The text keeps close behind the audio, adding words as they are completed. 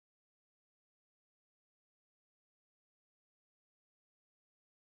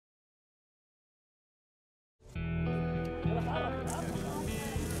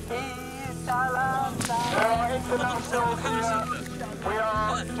internationals here. We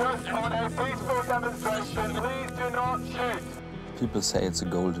are just on a peaceful demonstration. Please do not shoot. People say it's a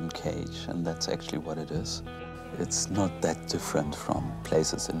golden cage, and that's actually what it is. It's not that different from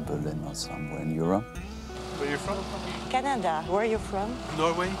places in Berlin or somewhere in Europe. Where are you from? Canada. Where are you from?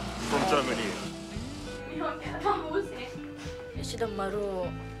 Norway. From Germany.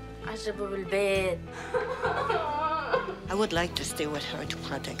 I would like to stay with her to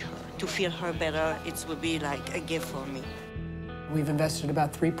protect her, to feel her better. It would be like a gift for me. We've invested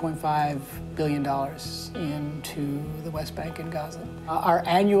about $3.5 billion into the West Bank and Gaza. Our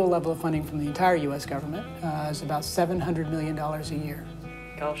annual level of funding from the entire U.S. government is about $700 million a year.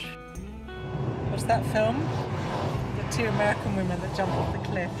 Gosh. What's that film? The two American women that jump off the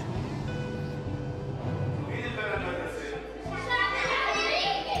cliff.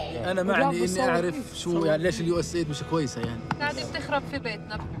 أنا معني إني أعرف شو يعني ليش اليو اس ايد مش كويسة يعني. قاعدة بتخرب في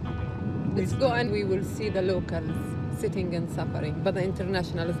بيتنا. Let's go and we will see the locals sitting and suffering, but the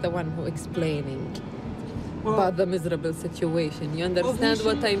international is the one who explaining about the miserable situation. You understand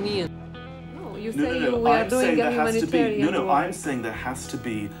what I mean? No, you say we are doing a humanitarian. I'm saying there has to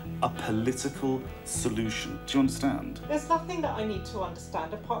be a political solution. Do you understand? There's nothing that I need to understand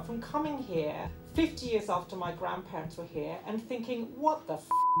apart from coming here 50 years after my grandparents were here and thinking, what the f***?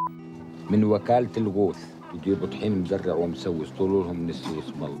 من وكالة الغوث يجيبوا طحين مزرع ومسوس طولوا لهم نسي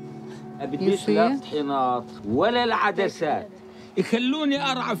اسم الله. بديش لا طحينات ولا العدسات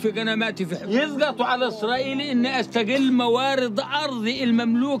يخلوني أرعى في قنماتي في يضغطوا على إسرائيل إني أستغل موارد أرضي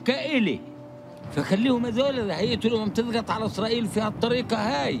المملوكة إلي فخليهم هذول هيئة الأمم تضغط على إسرائيل في هالطريقة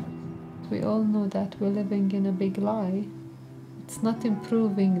هاي. We all know that we're living in a big lie. It's not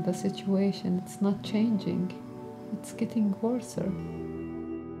improving the situation, it's not changing. It's getting worse.